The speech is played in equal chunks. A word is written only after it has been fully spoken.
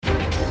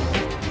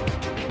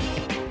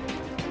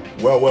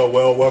Well,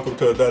 welcome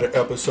to another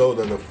episode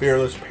of the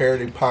Fearless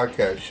Parenting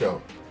Podcast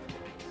Show.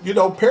 You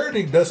know,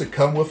 parenting doesn't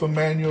come with a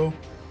manual.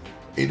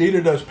 It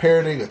neither does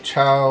parenting a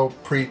child,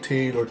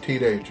 preteen, or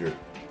teenager.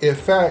 In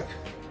fact,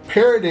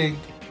 parenting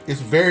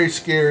is very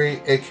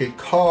scary and can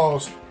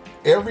cause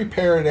every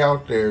parent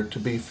out there to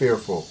be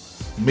fearful,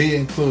 me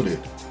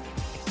included.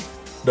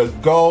 The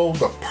goal,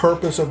 the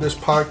purpose of this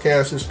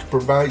podcast is to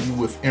provide you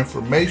with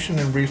information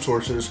and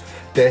resources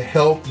that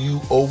help you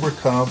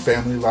overcome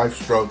family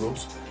life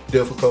struggles,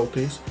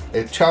 difficulties,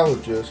 and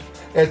challenges,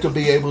 and to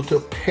be able to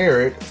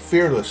parent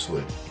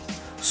fearlessly.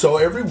 So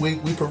every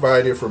week we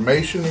provide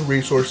information and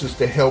resources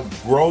to help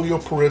grow your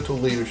parental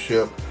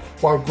leadership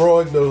while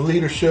growing the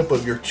leadership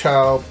of your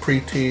child,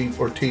 preteen,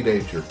 or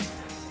teenager.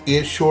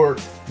 In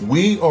short,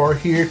 we are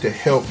here to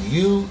help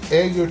you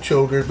and your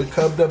children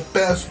become the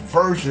best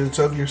versions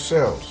of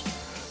yourselves.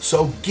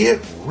 So get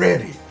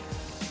ready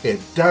and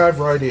dive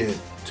right in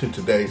to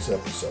today's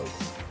episode.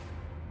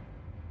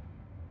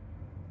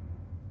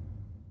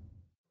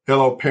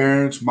 Hello,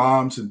 parents,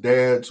 moms, and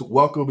dads.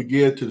 Welcome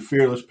again to the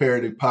Fearless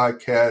Parenting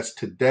Podcast.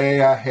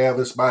 Today I have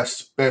as my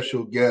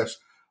special guest,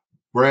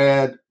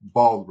 Brad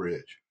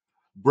Baldridge.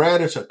 Brad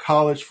is a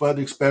college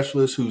funding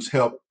specialist who's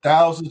helped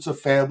thousands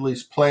of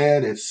families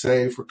plan and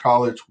save for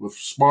college with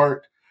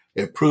smart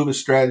and proven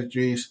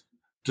strategies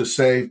to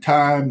save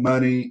time,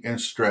 money, and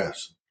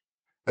stress.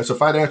 As a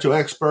financial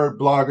expert,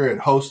 blogger,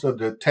 and host of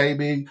the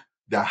Taming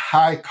the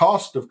High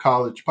Cost of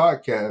College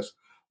podcast,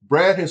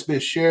 Brad has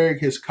been sharing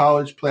his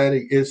college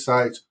planning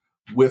insights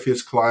with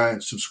his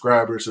clients,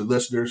 subscribers, and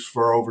listeners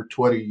for over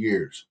 20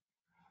 years.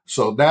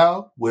 So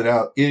now,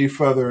 without any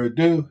further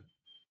ado,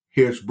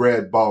 here's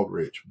Brad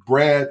Baldridge.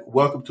 Brad,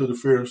 welcome to the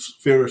Fearless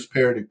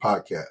Parenting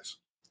Podcast.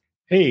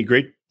 Hey,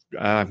 great.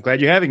 I'm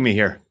glad you're having me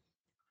here.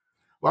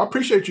 Well, I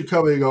appreciate you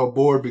coming on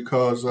board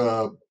because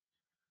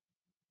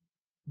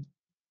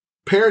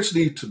parents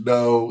need to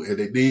know and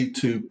they need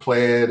to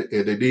plan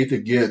and they need to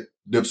get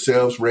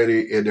themselves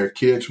ready and their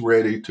kids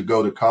ready to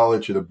go to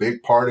college. And a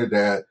big part of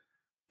that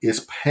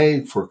is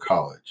paying for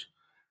college.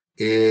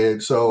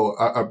 And so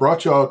I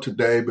brought y'all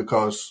today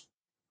because,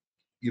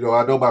 you know,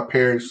 I know my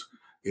parents,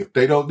 if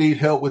they don't need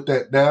help with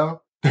that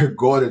now, they're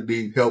going to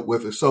need help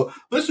with it. So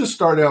let's just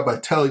start out by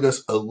telling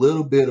us a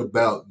little bit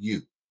about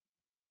you.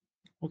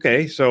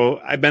 Okay. So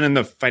I've been in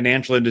the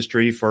financial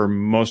industry for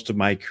most of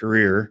my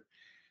career.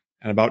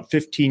 And about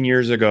 15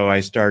 years ago, I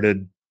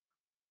started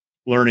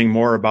learning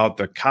more about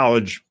the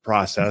college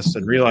process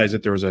and realized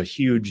that there was a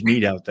huge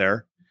need out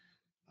there.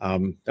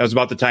 That was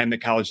about the time that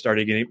college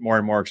started getting more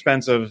and more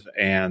expensive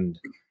and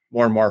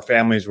more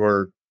families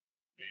were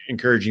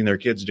encouraging their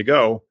kids to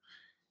go.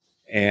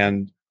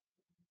 And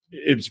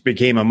it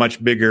became a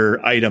much bigger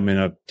item in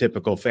a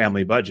typical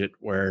family budget,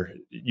 where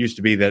it used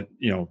to be that,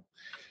 you know,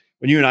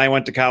 when you and I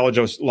went to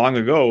college long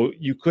ago,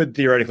 you could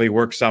theoretically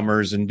work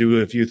summers and do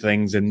a few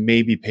things and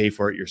maybe pay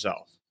for it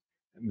yourself.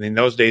 I mean,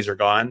 those days are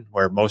gone,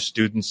 where most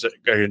students are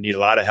going to need a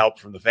lot of help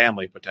from the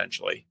family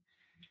potentially.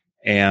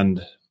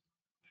 And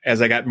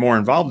as I got more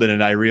involved in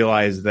it, I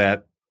realized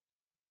that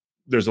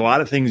there's a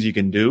lot of things you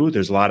can do.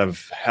 There's a lot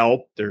of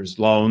help. There's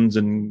loans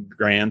and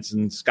grants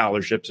and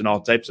scholarships and all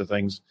types of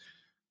things.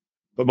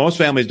 But most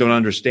families don't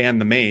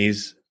understand the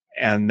maze,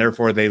 and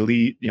therefore they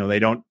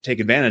don't take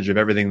advantage of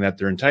everything that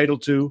they're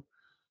entitled to,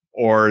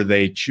 or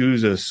they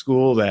choose a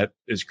school that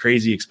is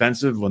crazy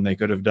expensive when they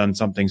could have done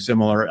something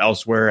similar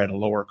elsewhere at a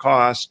lower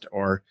cost.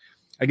 Or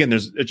again,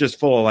 it's just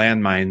full of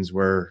landmines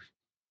where.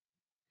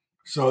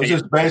 So it's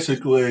just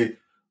basically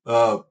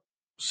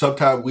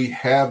sometimes we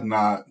have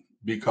not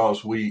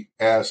because we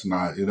ask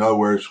not. In other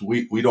words,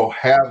 we don't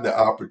have the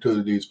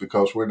opportunities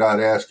because we're not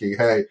asking,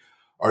 hey,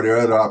 are there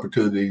other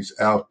opportunities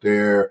out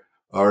there?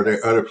 Are there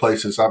other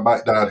places I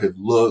might not have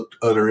looked,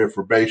 other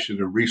information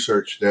and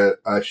research that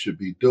I should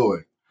be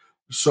doing?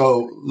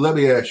 So let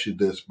me ask you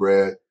this,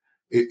 Brad.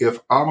 If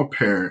I'm a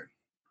parent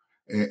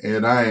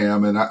and I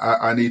am, and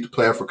I need to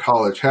plan for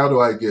college, how do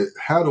I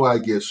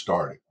get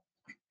started?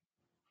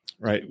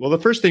 Right. Well, the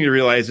first thing to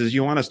realize is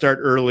you want to start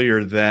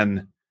earlier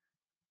than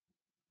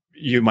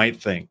you might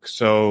think.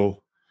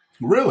 So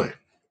really,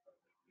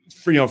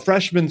 for,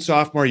 freshman,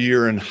 sophomore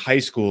year in high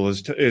school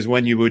is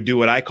when you would do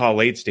what I call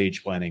late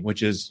stage planning,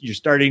 which is you're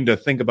starting to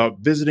think about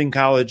visiting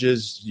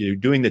colleges, you're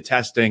doing the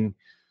testing.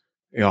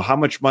 How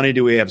much money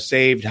do we have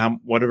saved?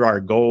 What are our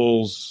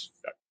goals?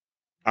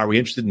 Are we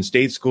interested in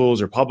state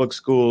schools or public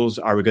schools?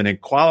 Are we going to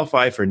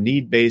qualify for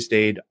need-based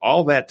aid?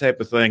 All that type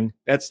of thing.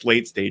 That's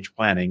late stage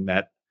planning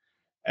that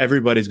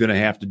everybody's going to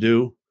have to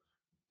do.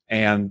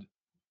 And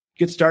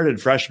get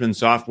started freshman,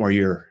 sophomore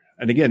year.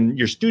 And again,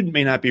 your student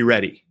may not be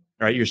ready,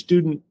 right? Your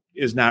student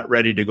is not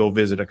ready to go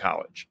visit a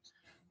college.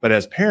 But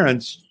as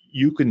parents,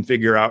 you can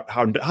figure out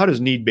how does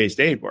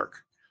need-based aid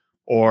work?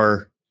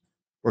 Or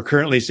we're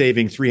currently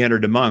saving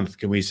 $300 a month.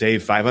 Can we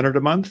save $500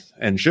 a month?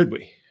 And should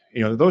we?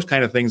 Those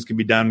kind of things can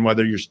be done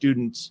whether your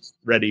student's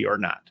ready or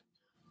not.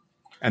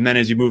 And then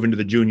as you move into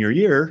the junior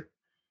year,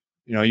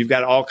 you've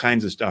got all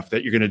kinds of stuff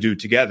that you're going to do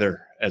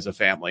together as a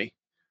family.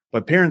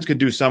 But parents could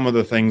do some of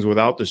the things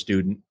without the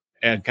student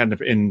and kind of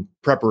in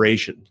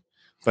preparation.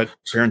 but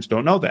parents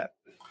don't know that.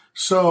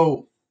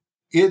 So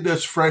in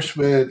this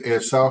freshman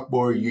and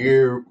sophomore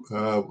year,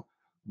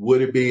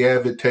 would it be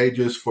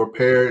advantageous for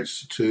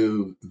parents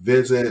to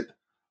visit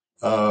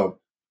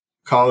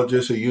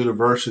colleges and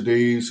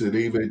universities and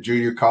even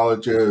junior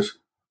colleges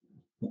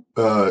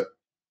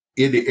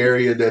in the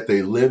area that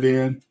they live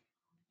in?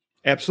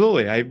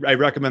 Absolutely. I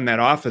recommend that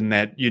often,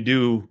 that you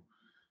do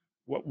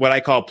what I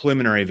call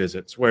preliminary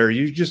visits, where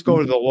you just go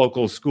to the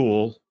local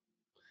school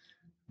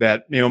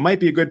that, might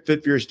be a good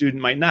fit for your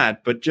student, might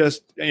not, but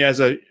just and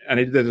I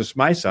did this with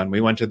my son.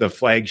 We went to the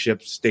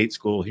flagship state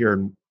school here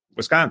in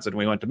Wisconsin.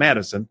 We went to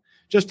Madison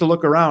just to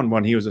look around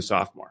when he was a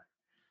sophomore.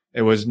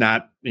 It was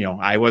not,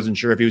 I wasn't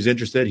sure if he was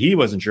interested. He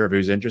wasn't sure if he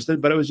was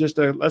interested, but it was just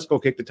let's go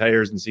kick the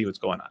tires and see what's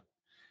going on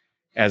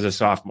as a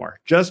sophomore,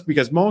 just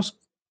because most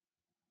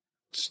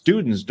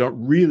students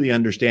don't really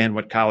understand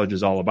what college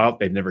is all about.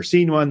 They've never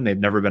seen one. They've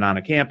never been on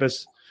a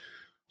campus.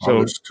 So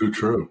that's too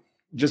true.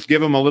 Just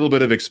give them a little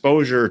bit of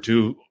exposure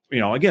to,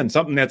 again,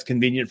 something that's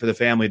convenient for the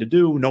family to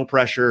do, no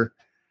pressure.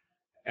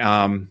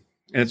 And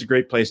it's a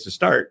great place to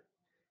start.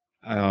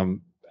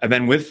 And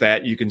then with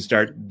that, you can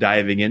start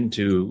diving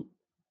into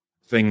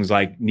things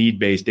like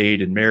need-based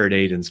aid and merit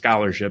aid and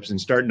scholarships, and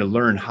starting to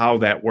learn how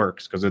that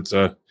works, because it's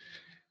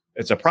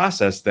a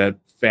process that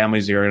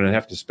families are going to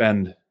have to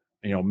spend,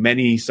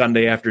 many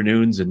Sunday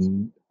afternoons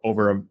and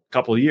over a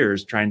couple of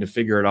years trying to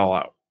figure it all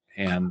out.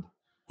 And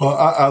well,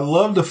 I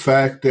love the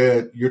fact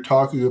that you're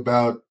talking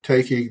about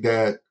taking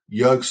that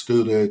young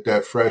student,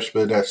 that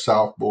freshman, that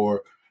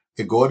sophomore,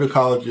 and going to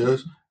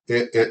colleges,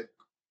 it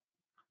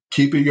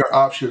keeping your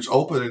options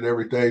open and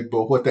everything.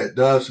 But what that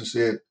does is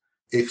it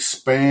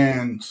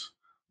expands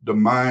the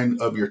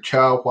mind of your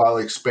child while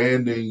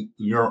expanding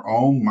your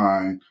own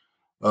mind,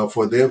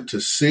 for them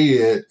to see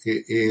it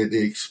and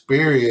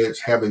experience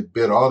having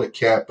been on the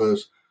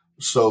campus,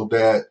 so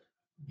that,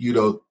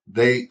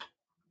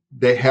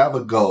 they have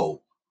a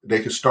goal. They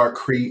can start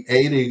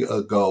creating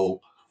a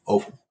goal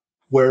of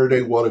where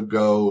they want to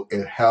go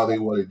and how they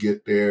want to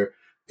get there.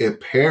 And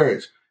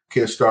parents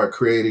can start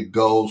creating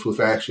goals with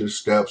action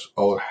steps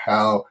on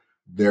how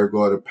they're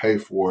going to pay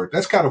for it.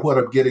 That's kind of what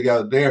I'm getting out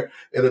of there.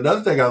 And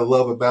another thing I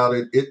love about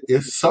it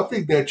is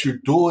something that you're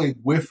doing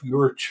with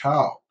your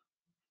child.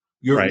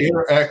 You're right.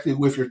 interacting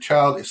with your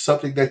child. It's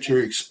something that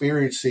you're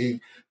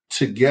experiencing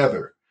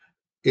together.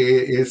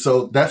 And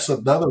so that's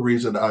another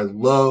reason I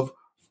love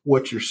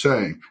what you're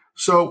saying.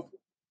 So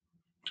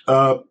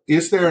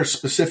is there a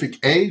specific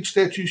age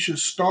that you should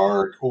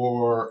start,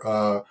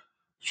 or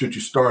should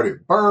you start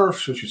at birth?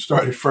 Should you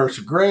start at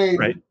first grade?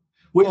 Right.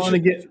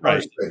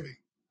 Right.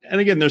 And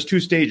again, there's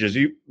two stages.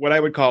 What I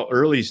would call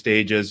early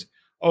stages.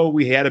 Oh,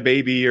 we had a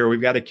baby, or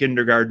we've got a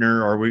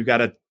kindergartner, or we've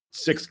got a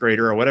sixth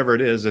grader, or whatever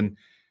it is. And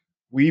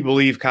we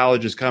believe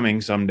college is coming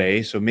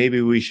someday. So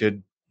maybe we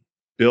should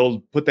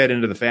put that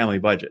into the family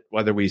budget,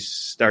 whether we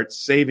start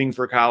saving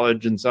for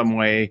college in some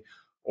way,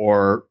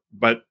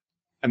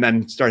 and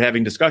then start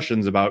having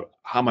discussions about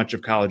how much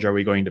of college are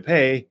we going to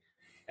pay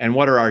and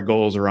what are our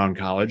goals around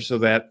college, so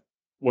that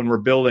when we're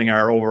building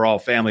our overall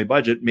family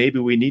budget, maybe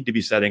we need to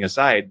be setting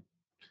aside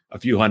a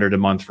few $100 a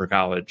month for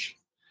college.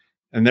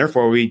 And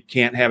therefore we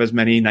can't have as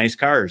many nice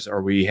cars,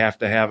 or we have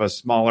to have a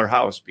smaller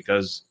house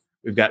because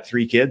we've got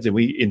 3 kids and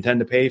we intend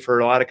to pay for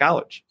a lot of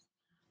college.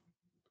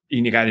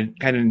 And you got to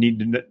kind of need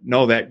to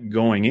know that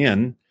going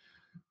in.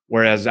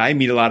 Whereas I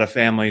meet a lot of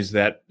families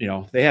that,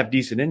 they have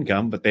decent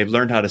income, but they've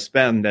learned how to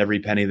spend every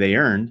penny they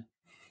earn.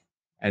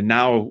 And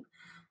now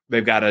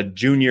they've got a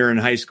junior in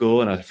high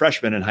school and a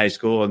freshman in high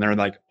school. And they're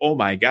like, oh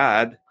my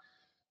God,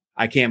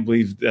 I can't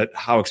believe that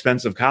how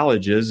expensive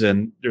college is.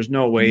 And there's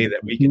no way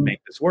that we can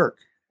make this work.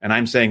 And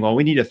I'm saying, well,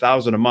 we need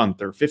 $1,000 a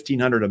month or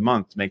 $1,500 a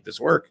month to make this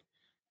work.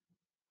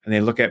 And they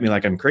look at me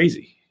like I'm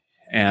crazy.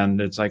 And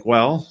it's like,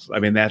 well, I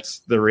mean, that's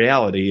the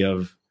reality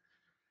of,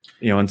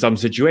 in some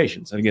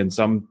situations. And again,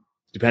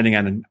 depending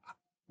on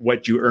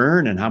what you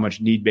earn and how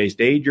much need-based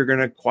aid you're going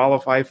to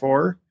qualify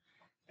for.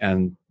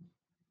 And,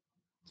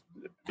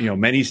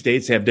 many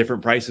states have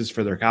different prices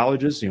for their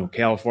colleges.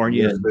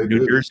 California and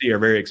New Jersey are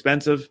very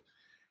expensive.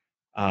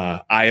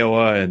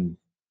 Iowa and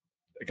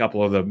a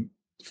couple of the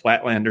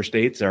flatlander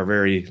states are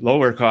very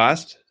lower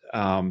cost,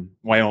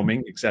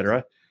 Wyoming, et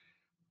cetera.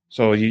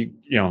 So you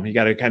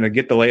got to kind of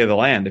get the lay of the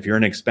land. If you're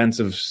an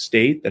expensive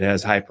state that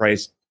has high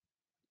priced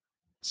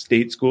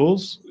state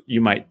schools,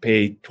 you might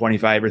pay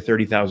 $25,000 or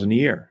 $30,000 a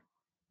year.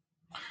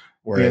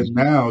 Whereas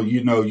now,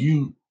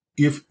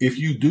 if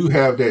you do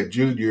have that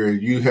junior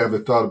and you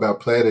haven't thought about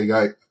planning,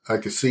 I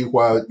can see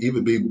why it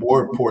even be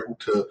more important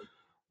to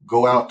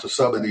go out to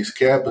some of these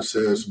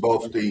campuses,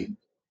 both the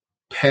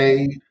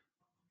pay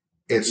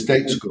and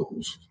state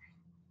schools.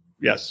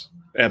 Yes,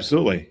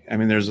 absolutely. I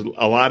mean, there's a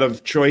lot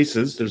of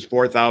choices. There's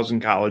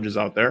 4,000 colleges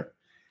out there,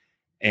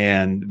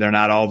 and they're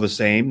not all the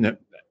same.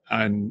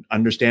 And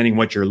understanding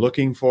what you're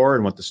looking for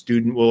and what the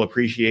student will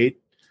appreciate.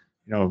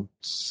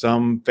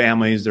 Some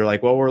families, they're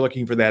like, well, we're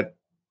looking for that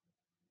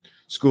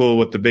school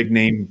with the big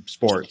name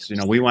sports.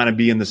 We want to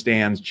be in the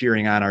stands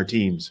cheering on our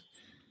teams.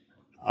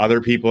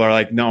 Other people are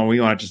like, no, we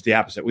want just the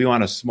opposite. We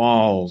want a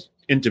small,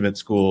 intimate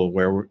school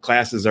where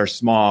classes are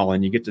small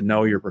and you get to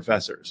know your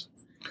professors.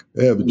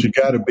 Yeah, but you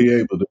got to be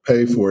able to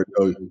pay for it,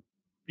 though.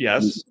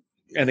 Yes.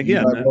 And You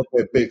again, might want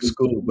that big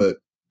school, but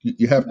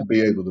you have to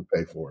be able to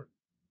pay for it.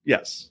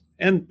 yes.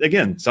 And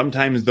again,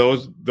 sometimes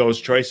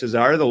those choices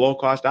are the low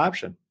cost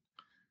option,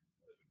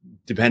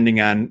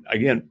 depending on,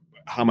 again,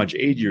 how much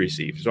aid you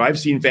receive. So I've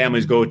seen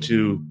families go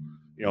to,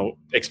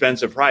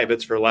 expensive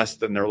privates for less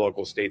than their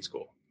local state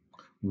school.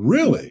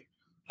 Really?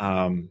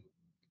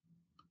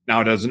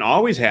 Now, it doesn't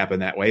always happen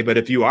that way, but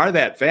if you are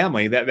that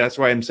family, that's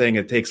why I'm saying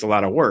it takes a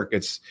lot of work.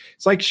 It's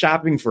like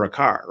shopping for a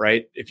car,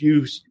 right? If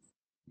you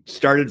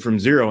started from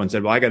zero and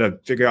said, well, I got to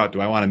figure out,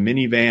 do I want a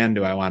minivan?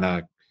 Do I want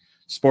a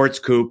sports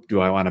coupe? Do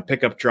I want a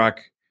pickup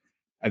truck?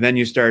 And then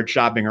you start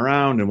shopping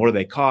around and what do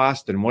they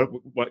cost and what,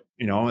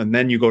 and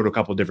then you go to a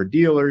couple of different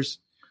dealers.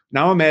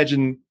 Now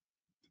imagine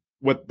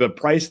what the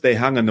price they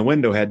hung on the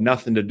window had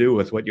nothing to do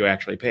with what you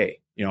actually pay,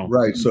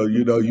 Right. So,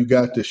 you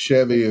got the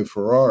Chevy and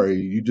Ferrari.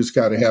 You just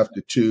got to have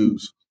to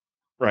choose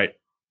right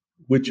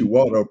which you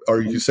want,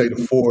 or you can say the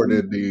Ford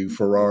and the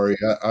Ferrari.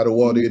 I don't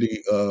want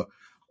any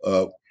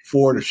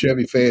Ford or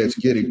Chevy fans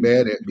getting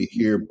mad at me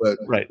here, but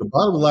right. The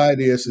bottom line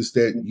is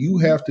that you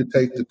have to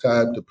take the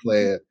time to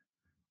plan.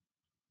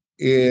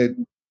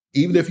 And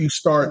even if you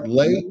start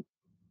late,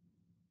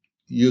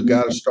 you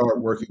got to start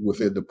working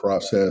within the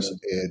process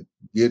and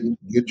get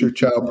your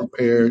child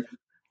prepared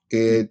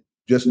and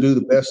just do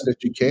the best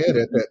that you can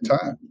at that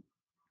time.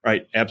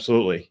 Right.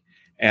 Absolutely.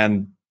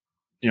 And,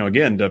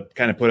 again, to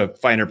kind of put a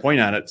finer point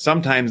on it,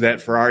 sometimes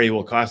that Ferrari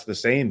will cost the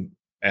same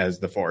as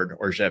the Ford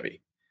or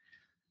Chevy.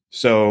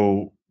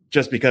 So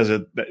just because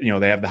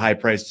they have the high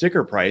price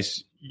sticker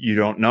price, you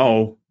don't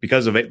know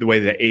because of the way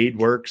the aid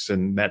works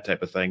and that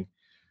type of thing.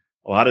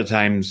 A lot of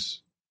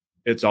times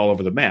it's all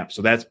over the map.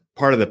 So that's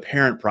part of the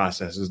parent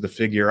process, is to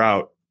figure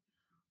out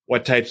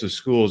what types of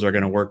schools are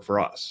going to work for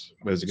us.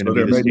 Is it going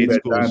to be the state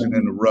schools? Diamond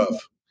in the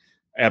rough.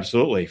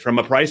 Absolutely. From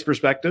a price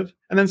perspective.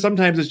 And then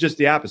sometimes it's just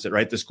the opposite,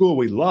 right? The school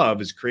we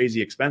love is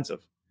crazy expensive,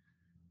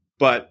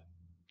 but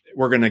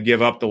we're going to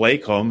give up the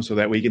lake home so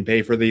that we can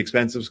pay for the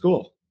expensive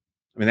school.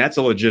 I mean, that's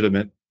a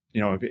legitimate,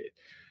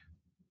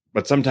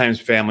 but sometimes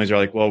families are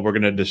like, well, we're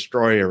going to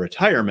destroy a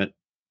retirement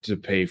to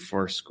pay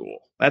for school.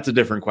 That's a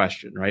different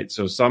question, right?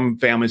 So some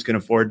families can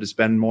afford to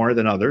spend more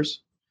than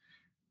others,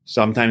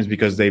 sometimes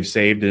because they've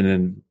saved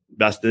and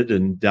invested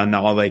and done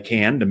all they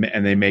can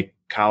and they make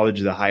college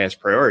the highest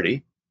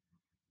priority.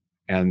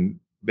 And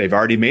they've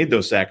already made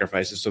those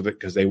sacrifices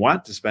because they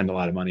want to spend a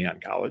lot of money on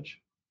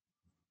college.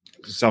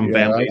 Some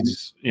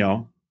families,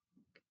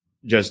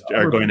 just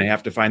are going to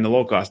have to find the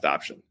low cost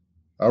option.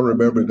 I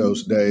remember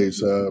those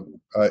days. I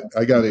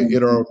got an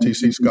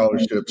NROTC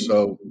scholarship,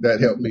 so that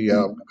helped me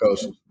out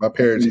because my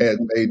parents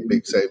hadn't made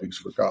big savings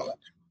for college.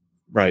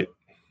 Right.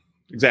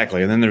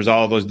 Exactly. And then there's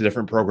all those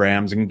different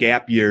programs and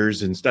gap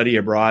years and study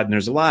abroad. And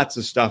there's lots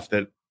of stuff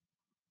that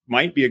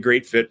might be a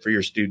great fit for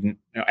your student.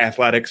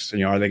 Athletics,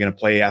 are they going to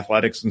play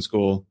athletics in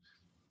school?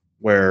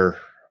 And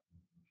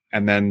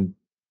then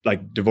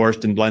like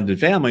divorced and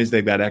blended families,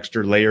 they've got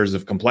extra layers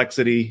of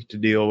complexity to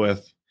deal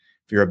with.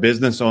 If you're a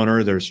business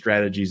owner, there's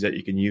strategies that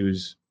you can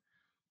use.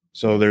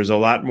 So there's a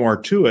lot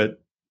more to it.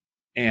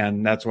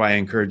 And that's why I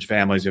encourage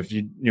families, if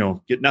you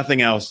get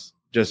nothing else,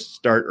 just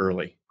start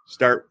early.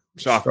 Start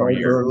sophomore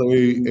year.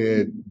 Early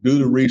and do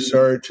the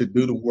research and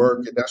do the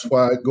work. And that's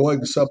why going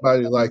to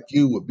somebody like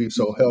you would be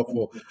so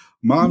helpful.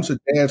 Moms and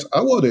dads, I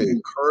want to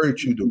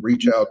encourage you to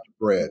reach out to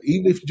Brad,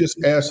 even if you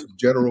just ask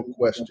general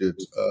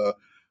questions.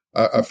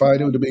 I find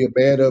him to be a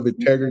man of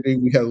integrity.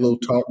 We had a little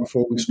talk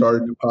before we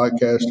started the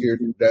podcast here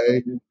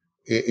today.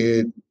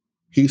 And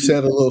he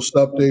said a little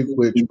something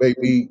which made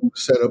me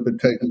set up and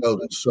take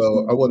notice.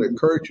 So I want to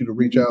encourage you to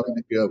reach out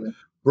to him.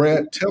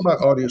 Brad, tell my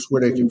audience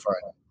where they can find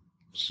him.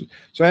 So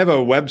I have a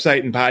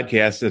website and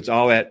podcast that's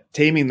all at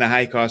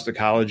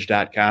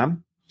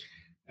tamingthehighcostofcollege.com.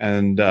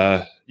 And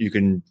you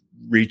can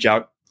reach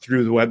out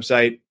through the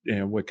website,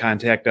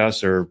 contact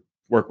us or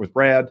work with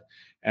Brad.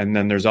 And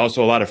then there's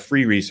also a lot of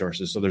free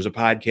resources. So there's a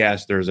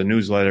podcast, there's a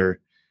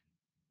newsletter.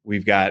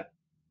 We've got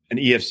an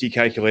EFC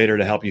calculator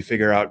to help you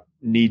figure out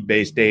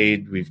need-based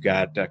aid. We've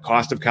got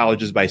cost of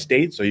colleges by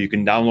state. So you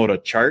can download a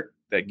chart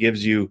that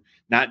gives you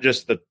not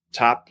just the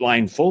top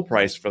line full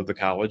price for the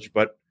college,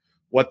 but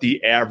what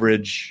the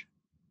average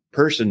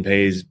person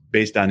pays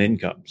based on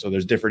income. So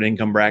there's different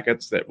income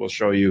brackets that will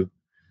show you,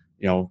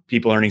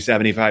 people earning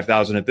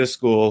 $75,000 at this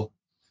school,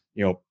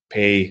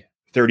 pay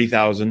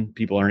 $30,000.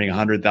 People earning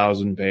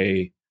 $100,000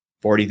 pay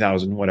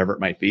 $40,000, whatever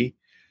it might be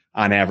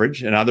on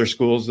average. And other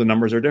schools, the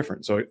numbers are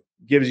different. So it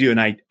gives you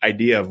an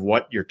idea of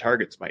what your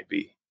targets might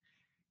be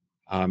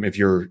if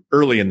you're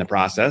early in the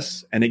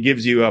process. And it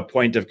gives you a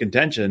point of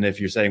contention if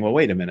you're saying, well,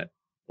 wait a minute,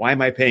 why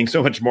am I paying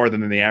so much more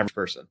than the average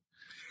person?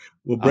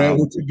 Well, Brad,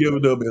 what you're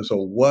giving them is a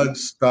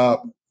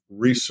one-stop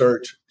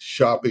research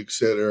shopping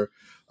center.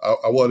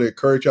 I want to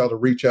encourage y'all to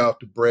reach out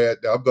to Brad.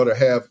 Now, I'm going to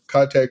have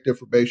contact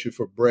information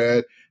for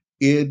Brad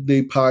in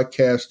the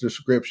podcast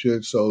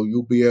description, so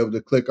you'll be able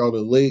to click on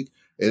the link,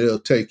 and it'll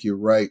take you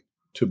right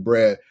to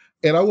Brad.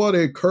 And I want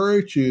to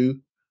encourage you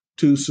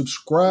to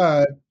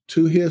subscribe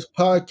to his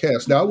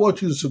podcast. Now, I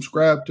want you to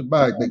subscribe to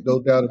Mike,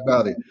 no doubt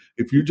about it.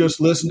 If you're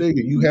just listening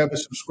and you haven't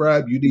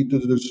subscribed, you need to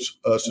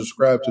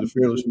subscribe to the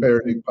Fearless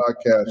Parenting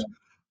Podcast.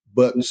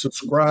 But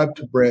subscribe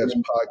to Brad's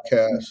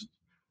podcast.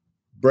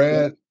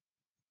 Brad,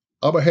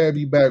 I'm going to have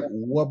you back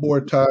one more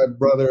time,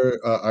 brother.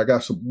 I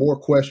got some more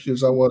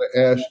questions I want to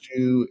ask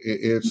you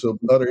and some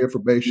other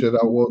information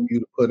I want you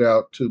to put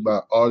out to my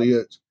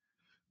audience.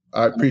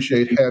 I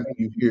appreciate having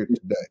you here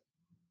today.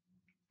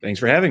 Thanks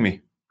for having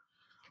me.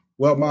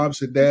 Well,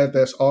 moms and dads,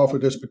 that's all for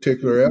this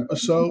particular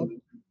episode.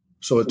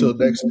 So until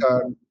next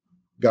time,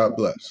 God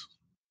bless.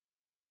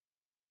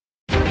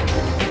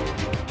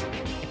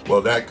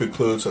 Well, that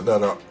concludes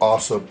another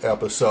awesome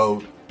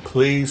episode.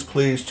 Please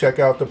check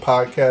out the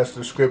podcast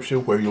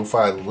description where you'll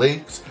find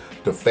links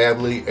to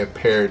family and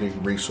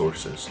parenting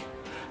resources.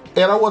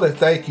 And I want to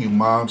thank you,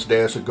 moms,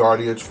 dads, and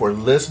guardians, for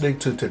listening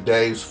to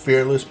today's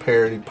Fearless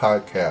Parenting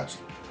Podcast.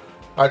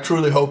 I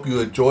truly hope you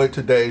enjoyed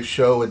today's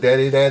show and that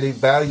it added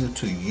value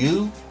to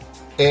you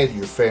and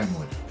your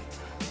family.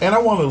 And I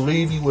want to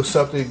leave you with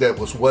something that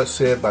was once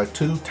said by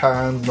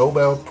two-time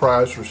Nobel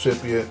Prize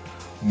recipient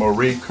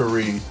Marie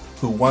Curie,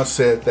 who once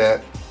said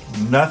that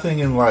nothing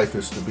in life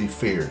is to be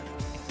feared.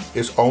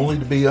 It's only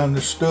to be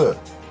understood.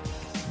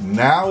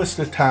 Now is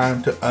the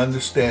time to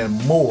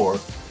understand more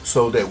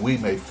so that we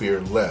may fear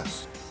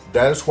less.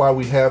 That is why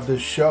we have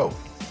this show,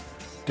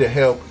 to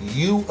help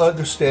you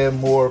understand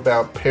more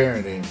about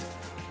parenting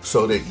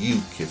so that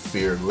you can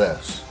fear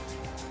less.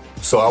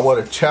 So I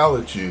want to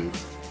challenge you,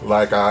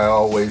 like I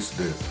always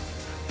do,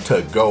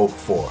 to go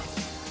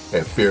forth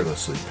and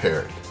fearlessly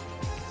parent.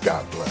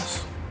 God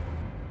bless.